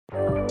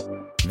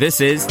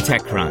This is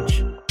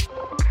TechCrunch.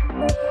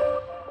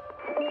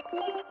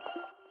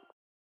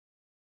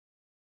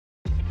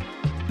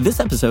 This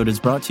episode is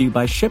brought to you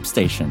by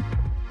ShipStation.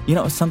 You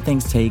know, some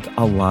things take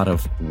a lot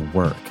of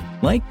work,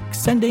 like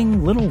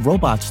sending little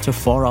robots to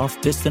far-off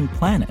distant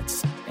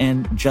planets.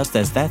 And just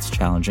as that's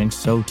challenging,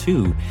 so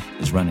too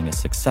is running a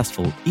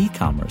successful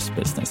e-commerce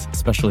business,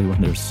 especially when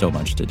there's so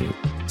much to do.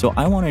 So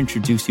I want to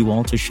introduce you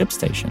all to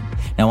ShipStation.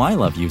 Now, I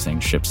love using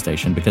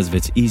ShipStation because of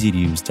its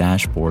easy-to-use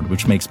dashboard,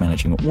 which makes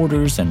managing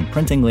orders and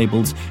printing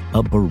labels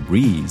a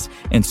breeze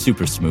and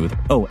super smooth.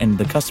 Oh, and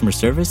the customer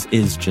service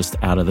is just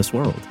out of this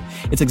world.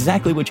 It's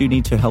exactly what you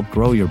need to help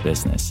grow your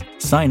business.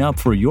 Sign up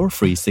for your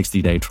free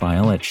 60-day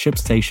trial at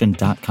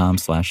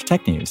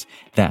shipstation.com/technews.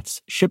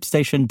 That's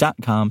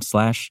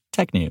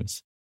shipstation.com/technews.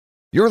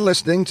 You're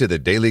listening to the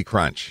Daily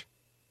Crunch.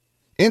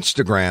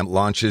 Instagram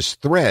launches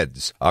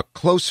Threads, a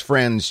close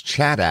friends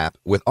chat app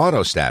with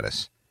auto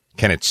status.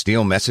 Can it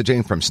steal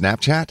messaging from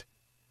Snapchat?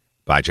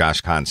 By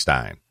Josh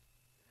Constein.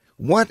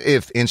 What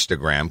if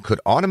Instagram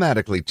could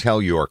automatically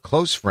tell your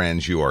close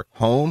friends you're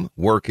home,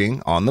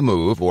 working, on the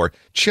move, or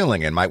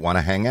chilling and might want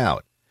to hang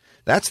out?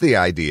 That's the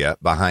idea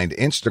behind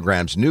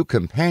Instagram's new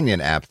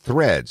companion app,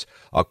 Threads,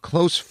 a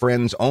close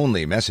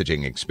friends-only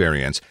messaging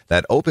experience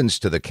that opens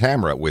to the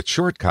camera with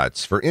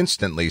shortcuts for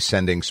instantly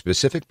sending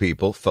specific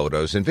people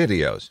photos and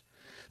videos.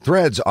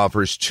 Threads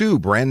offers two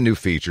brand new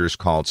features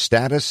called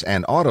Status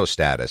and Auto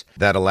Status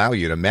that allow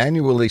you to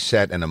manually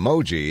set an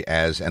emoji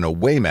as an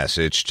away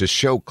message to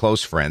show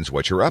close friends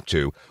what you're up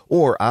to,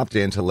 or opt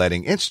in to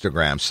letting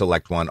Instagram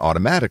select one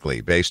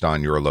automatically based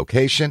on your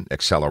location,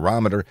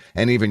 accelerometer,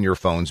 and even your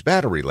phone's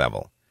battery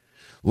level.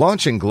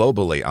 Launching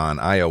globally on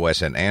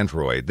iOS and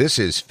Android, this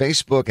is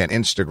Facebook and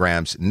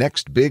Instagram's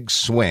next big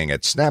swing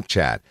at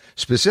Snapchat,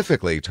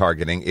 specifically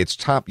targeting its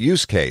top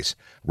use case,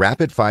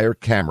 rapid-fire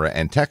camera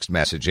and text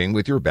messaging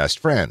with your best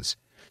friends.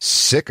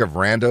 Sick of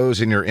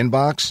randos in your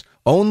inbox?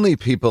 Only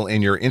people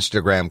in your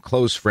Instagram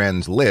close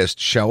friends list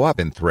show up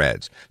in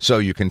Threads, so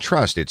you can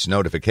trust its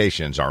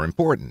notifications are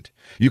important.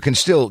 You can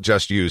still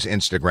just use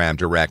Instagram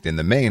Direct in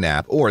the main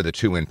app or the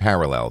two in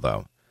parallel,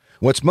 though.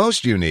 What's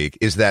most unique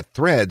is that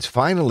Threads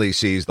finally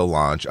sees the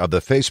launch of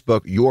the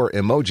Facebook Your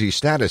Emoji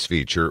Status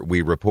feature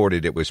we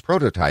reported it was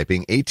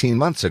prototyping 18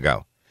 months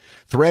ago.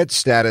 Threads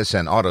Status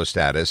and Auto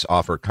Status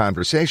offer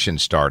conversation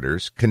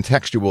starters,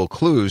 contextual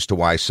clues to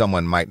why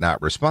someone might not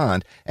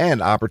respond,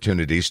 and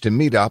opportunities to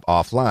meet up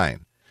offline.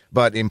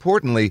 But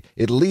importantly,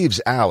 it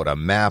leaves out a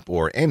map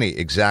or any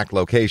exact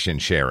location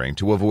sharing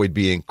to avoid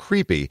being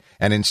creepy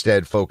and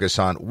instead focus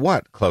on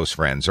what close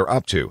friends are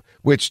up to,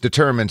 which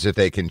determines if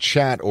they can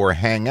chat or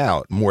hang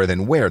out more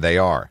than where they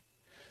are.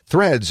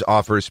 Threads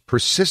offers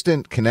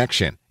persistent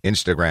connection,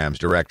 Instagram's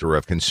Director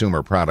of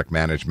Consumer Product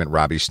Management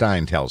Robbie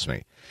Stein tells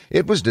me.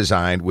 It was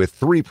designed with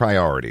three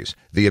priorities: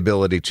 the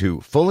ability to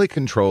fully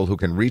control who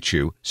can reach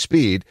you,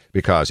 speed,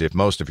 because if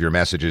most of your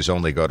messages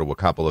only go to a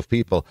couple of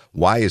people,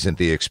 why isn't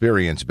the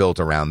experience built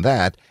around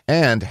that?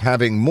 And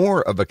having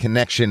more of a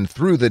connection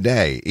through the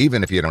day,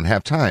 even if you don't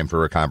have time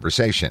for a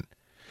conversation.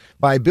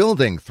 By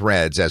building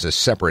Threads as a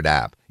separate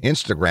app,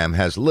 Instagram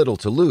has little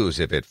to lose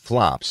if it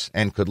flops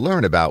and could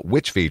learn about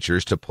which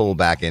features to pull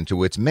back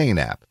into its main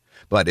app.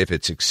 But if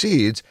it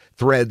succeeds,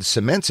 Threads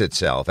cements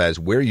itself as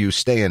where you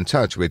stay in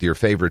touch with your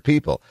favorite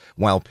people,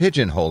 while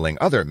pigeonholing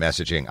other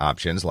messaging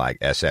options like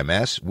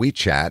SMS,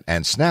 WeChat,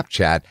 and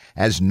Snapchat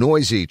as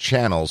noisy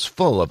channels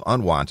full of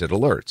unwanted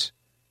alerts.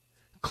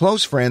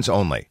 Close friends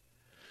only.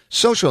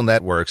 Social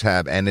networks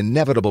have an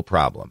inevitable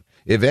problem.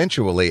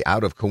 Eventually,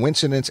 out of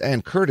coincidence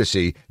and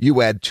courtesy,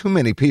 you add too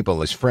many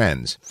people as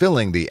friends,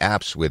 filling the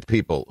apps with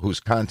people whose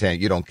content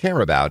you don't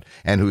care about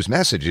and whose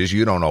messages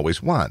you don't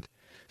always want.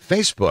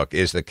 Facebook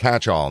is the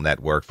catch-all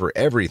network for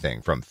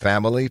everything from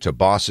family to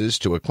bosses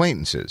to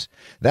acquaintances.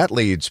 That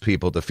leads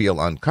people to feel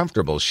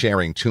uncomfortable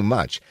sharing too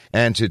much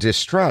and to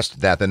distrust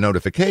that the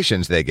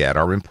notifications they get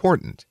are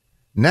important.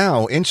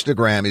 Now,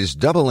 Instagram is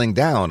doubling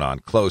down on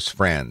Close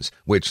Friends,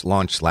 which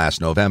launched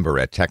last November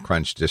at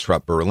TechCrunch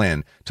Disrupt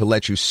Berlin to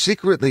let you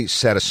secretly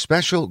set a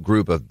special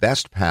group of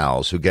best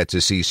pals who get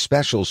to see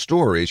special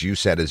stories you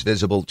set as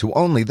visible to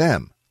only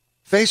them.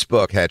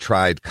 Facebook had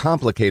tried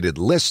complicated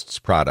lists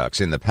products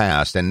in the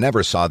past and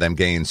never saw them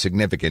gain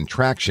significant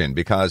traction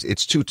because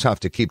it's too tough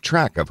to keep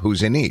track of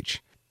who's in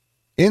each.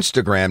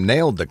 Instagram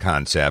nailed the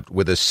concept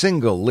with a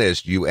single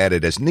list you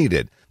edit as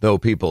needed, though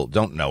people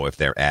don't know if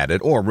they're added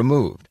or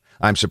removed.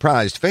 I'm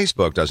surprised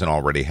Facebook doesn't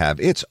already have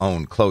its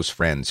own Close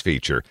Friends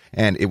feature,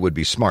 and it would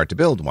be smart to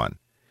build one.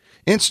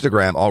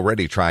 Instagram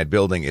already tried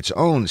building its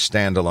own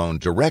standalone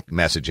direct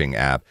messaging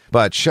app,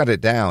 but shut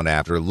it down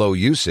after low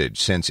usage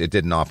since it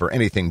didn't offer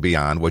anything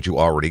beyond what you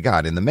already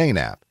got in the main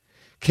app.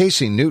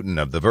 Casey Newton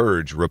of The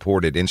Verge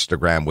reported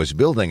Instagram was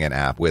building an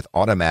app with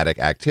automatic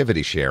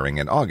activity sharing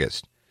in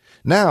August.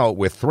 Now,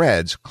 with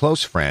Threads,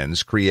 Close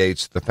Friends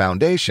creates the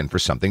foundation for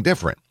something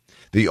different.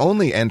 The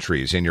only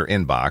entries in your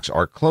inbox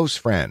are Close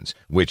Friends,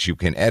 which you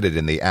can edit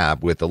in the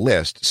app with the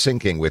list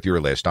syncing with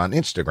your list on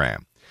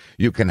Instagram.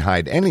 You can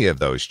hide any of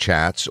those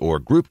chats or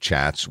group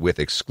chats with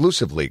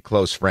exclusively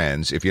close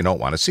friends if you don't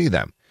want to see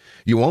them.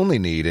 You only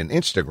need an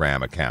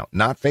Instagram account,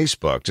 not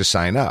Facebook, to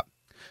sign up.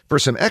 For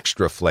some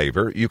extra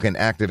flavor, you can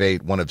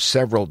activate one of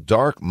several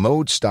dark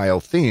mode-style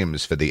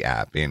themes for the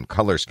app in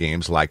color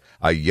schemes like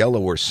a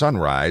yellower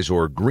sunrise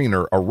or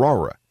greener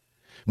aurora.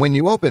 When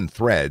you open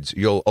Threads,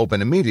 you'll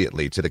open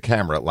immediately to the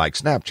camera like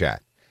Snapchat.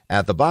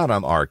 At the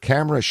bottom are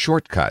camera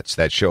shortcuts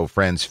that show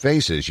friends'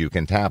 faces you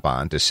can tap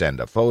on to send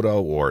a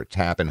photo or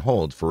tap and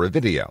hold for a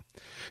video.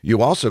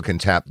 You also can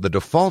tap the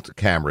default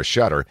camera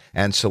shutter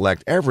and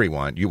select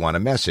everyone you want to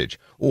message,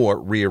 or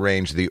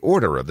rearrange the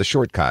order of the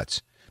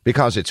shortcuts.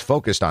 Because it's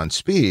focused on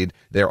speed,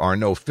 there are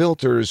no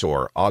filters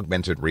or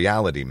augmented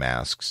reality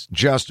masks,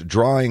 just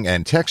drawing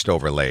and text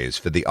overlays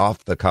for the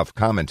off-the-cuff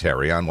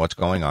commentary on what's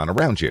going on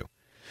around you.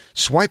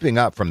 Swiping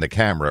up from the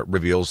camera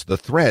reveals the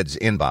Threads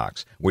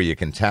inbox, where you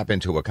can tap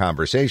into a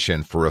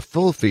conversation for a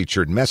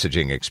full-featured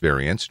messaging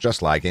experience,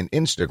 just like in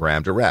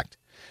Instagram Direct.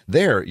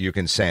 There, you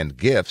can send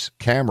GIFs,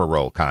 camera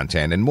roll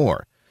content, and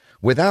more.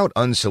 Without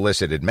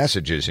unsolicited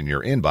messages in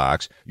your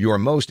inbox, your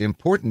most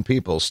important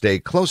people stay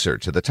closer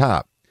to the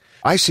top.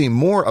 I see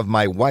more of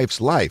my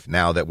wife's life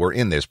now that we're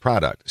in this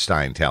product,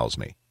 Stein tells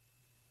me.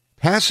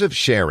 Passive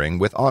sharing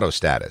with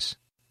autostatus.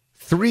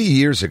 3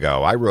 years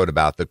ago, I wrote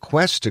about the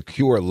quest to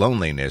cure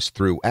loneliness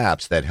through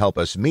apps that help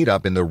us meet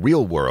up in the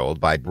real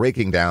world by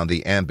breaking down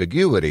the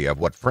ambiguity of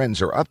what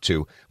friends are up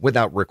to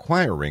without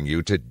requiring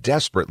you to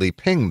desperately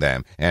ping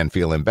them and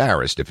feel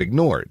embarrassed if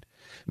ignored.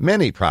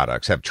 Many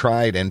products have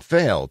tried and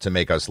failed to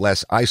make us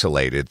less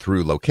isolated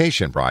through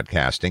location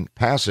broadcasting,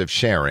 passive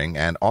sharing,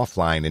 and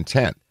offline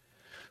intent.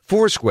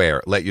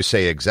 Foursquare let you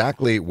say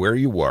exactly where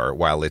you were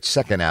while its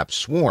second app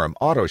Swarm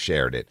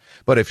auto-shared it.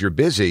 But if you're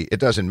busy, it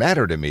doesn't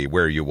matter to me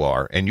where you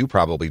are, and you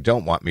probably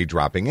don't want me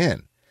dropping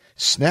in.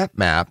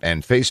 SnapMap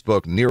and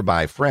Facebook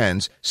Nearby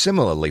Friends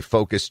similarly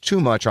focus too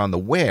much on the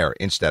where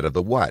instead of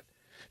the what.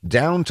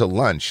 Down to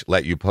Lunch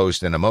let you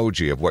post an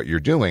emoji of what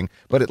you're doing,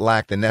 but it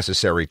lacked the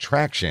necessary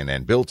traction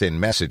and built-in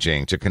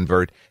messaging to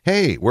convert,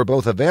 hey, we're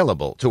both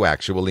available, to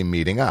actually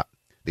meeting up.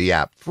 The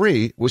app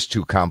Free was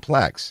too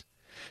complex.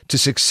 To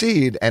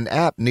succeed, an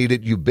app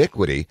needed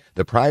ubiquity,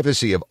 the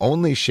privacy of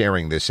only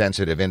sharing the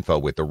sensitive info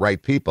with the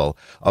right people,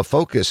 a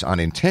focus on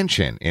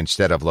intention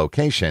instead of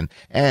location,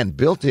 and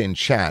built-in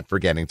chat for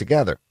getting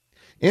together.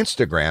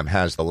 Instagram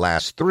has the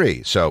last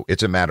three, so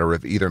it's a matter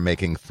of either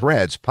making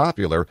Threads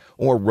popular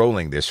or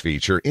rolling this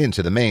feature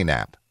into the main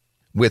app.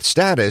 With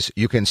Status,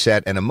 you can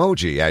set an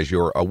emoji as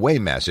your away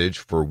message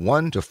for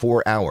 1 to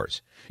 4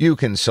 hours. You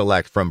can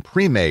select from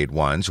pre-made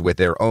ones with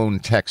their own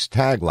text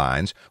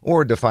taglines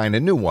or define a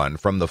new one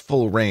from the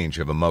full range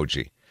of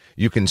emoji.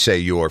 You can say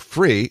you're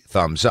free,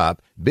 thumbs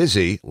up,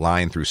 busy,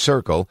 line through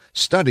circle,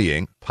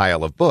 studying,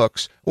 pile of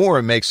books,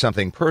 or make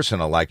something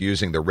personal like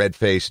using the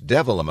red-faced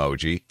devil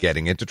emoji,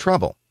 getting into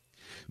trouble.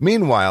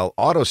 Meanwhile,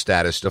 auto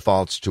status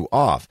defaults to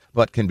off,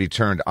 but can be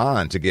turned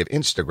on to give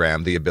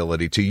Instagram the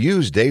ability to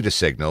use data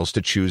signals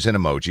to choose an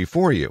emoji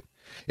for you.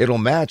 It'll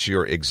match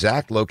your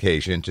exact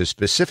location to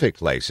specific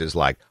places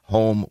like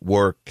home,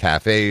 work,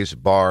 cafes,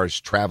 bars,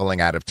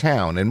 traveling out of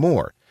town, and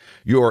more.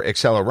 Your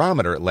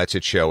accelerometer lets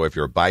it show if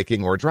you're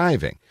biking or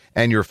driving,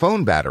 and your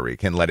phone battery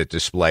can let it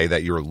display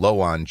that you're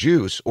low on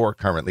juice or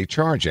currently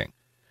charging.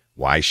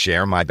 Why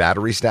share my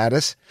battery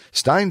status?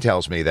 Stein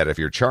tells me that if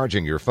you're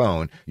charging your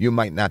phone, you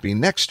might not be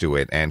next to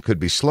it and could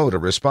be slow to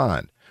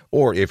respond.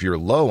 Or if you're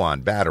low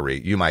on battery,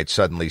 you might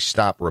suddenly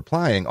stop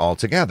replying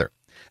altogether.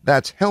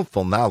 That's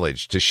helpful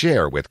knowledge to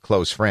share with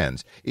close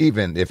friends,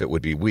 even if it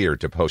would be weird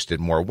to post it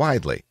more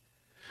widely.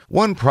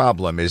 One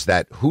problem is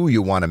that who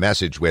you want to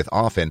message with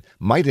often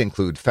might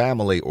include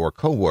family or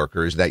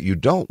coworkers that you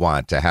don't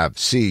want to have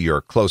see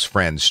your close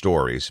friends'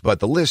 stories, but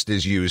the list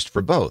is used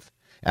for both.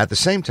 At the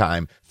same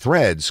time,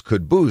 Threads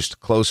could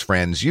boost close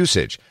friends'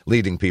 usage,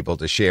 leading people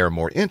to share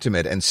more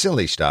intimate and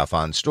silly stuff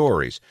on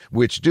stories,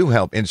 which do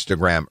help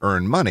Instagram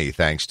earn money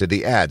thanks to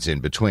the ads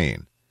in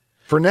between.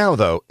 For now,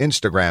 though,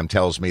 Instagram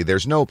tells me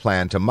there's no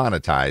plan to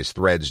monetize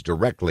Threads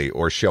directly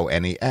or show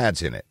any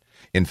ads in it.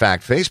 In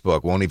fact,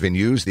 Facebook won't even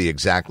use the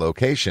exact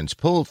locations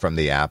pulled from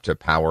the app to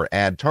power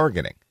ad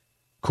targeting.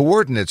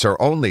 Coordinates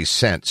are only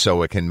sent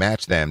so it can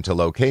match them to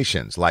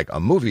locations, like a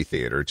movie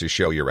theater to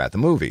show you're at the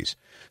movies.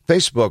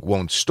 Facebook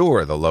won't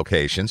store the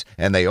locations,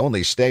 and they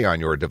only stay on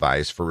your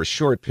device for a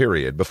short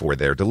period before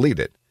they're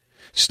deleted.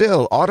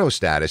 Still, auto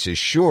status is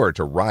sure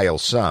to rile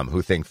some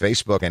who think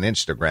Facebook and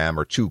Instagram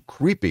are too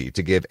creepy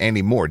to give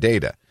any more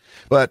data.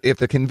 But if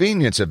the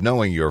convenience of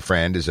knowing your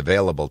friend is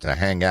available to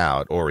hang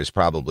out or is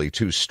probably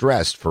too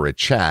stressed for a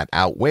chat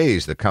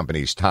outweighs the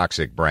company's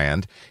toxic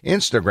brand,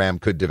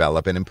 Instagram could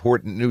develop an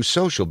important new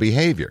social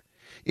behavior.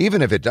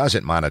 Even if it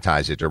doesn't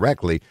monetize it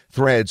directly,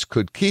 Threads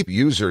could keep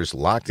users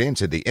locked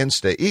into the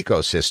Insta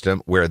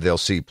ecosystem where they'll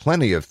see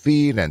plenty of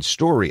feed and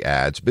story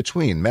ads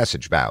between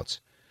message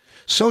bouts.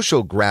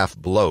 Social graph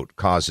bloat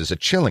causes a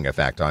chilling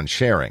effect on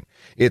sharing.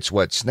 It's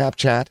what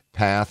Snapchat,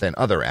 Path, and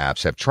other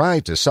apps have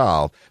tried to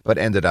solve but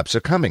ended up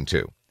succumbing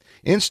to.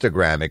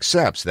 Instagram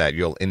accepts that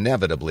you'll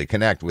inevitably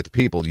connect with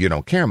people you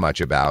don't care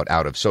much about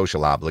out of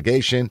social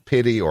obligation,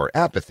 pity, or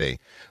apathy.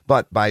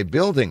 But by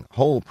building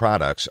whole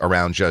products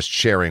around just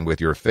sharing with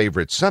your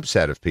favorite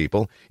subset of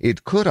people,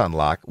 it could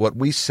unlock what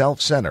we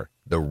self-center,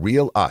 the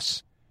real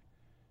us.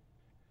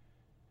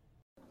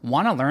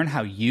 Want to learn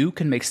how you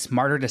can make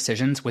smarter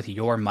decisions with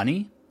your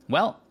money?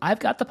 Well, I've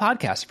got the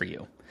podcast for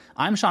you.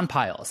 I'm Sean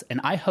Piles,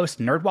 and I host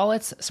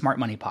NerdWallet's Smart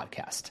Money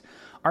Podcast.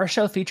 Our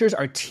show features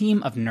our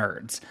team of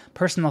nerds,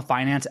 personal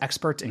finance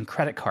experts in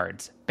credit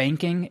cards,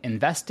 banking,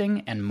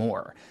 investing, and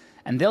more.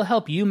 And they'll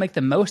help you make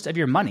the most of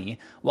your money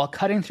while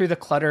cutting through the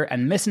clutter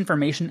and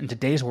misinformation in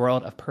today's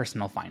world of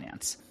personal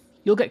finance.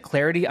 You'll get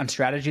clarity on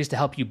strategies to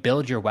help you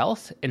build your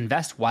wealth,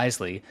 invest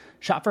wisely,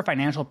 shop for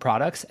financial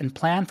products, and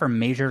plan for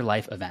major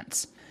life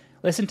events.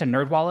 Listen to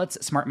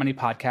NerdWallet's Smart Money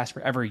Podcast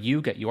wherever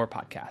you get your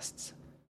podcasts.